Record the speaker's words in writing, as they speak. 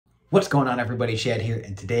What's going on, everybody? Shad here,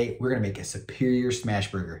 and today we're gonna make a superior smash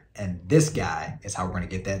burger, and this guy is how we're gonna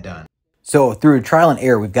get that done. So through trial and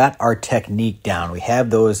error, we've got our technique down. We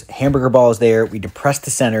have those hamburger balls there. We depress the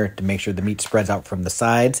center to make sure the meat spreads out from the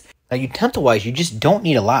sides. Now, utensil-wise, you just don't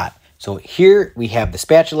need a lot. So here we have the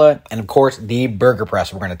spatula, and of course, the burger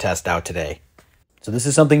press we're gonna test out today. So this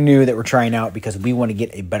is something new that we're trying out because we want to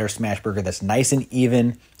get a better smash burger that's nice and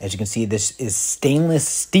even. As you can see, this is stainless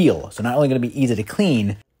steel, so not only gonna be easy to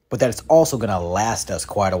clean, but that it's also gonna last us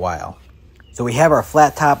quite a while. So we have our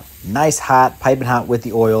flat top, nice hot, piping hot with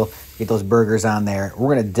the oil. Get those burgers on there. We're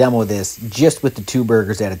gonna demo this just with the 2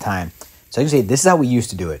 burgers at a time. So you can see, this is how we used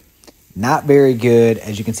to do it. Not very good.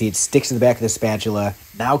 As you can see, it sticks to the back of the spatula.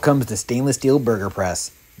 Now comes the stainless steel burger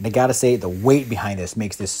press. And I gotta say, the weight behind this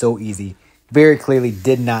makes this so easy. Very clearly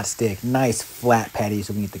did not stick. Nice flat patty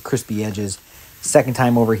so we can get the crispy edges. Second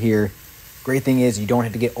time over here. Great thing is you don't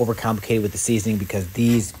have to get overcomplicated with the seasoning because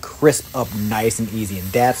these crisp up nice and easy, and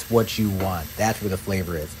that's what you want. That's where the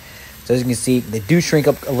flavor is. So as you can see, they do shrink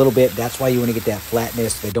up a little bit. That's why you want to get that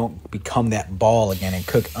flatness so they don't become that ball again and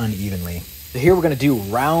cook unevenly. So here we're going to do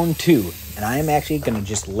round 2, and I am actually going to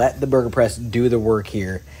just let the burger press do the work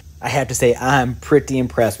here. I have to say I'm pretty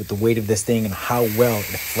impressed with the weight of this thing and how well it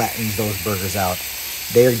flattens those burgers out.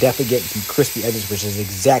 They're definitely getting some crispy edges, which is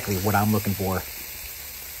exactly what I'm looking for.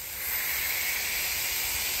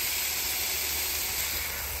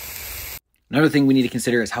 Another thing we need to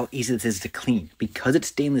consider is how easy this is to clean. Because it's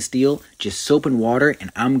stainless steel, just soap and water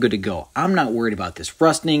and I'm good to go. I'm not worried about this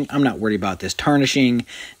rusting. I'm not worried about this tarnishing.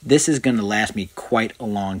 This is going to last me quite a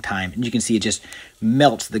long time. And you can see it just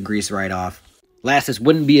melts the grease right off. Last, this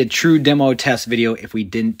wouldn't be a true demo test video if we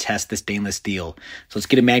didn't test the stainless steel. So let's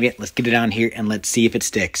get a magnet, let's get it on here, and let's see if it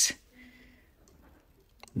sticks.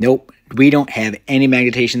 Nope, we don't have any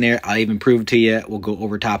magnetation there. I'll even prove it to you. We'll go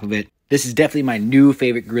over top of it. This is definitely my new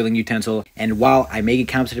favorite grilling utensil, and while I may get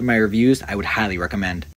commented in my reviews, I would highly recommend.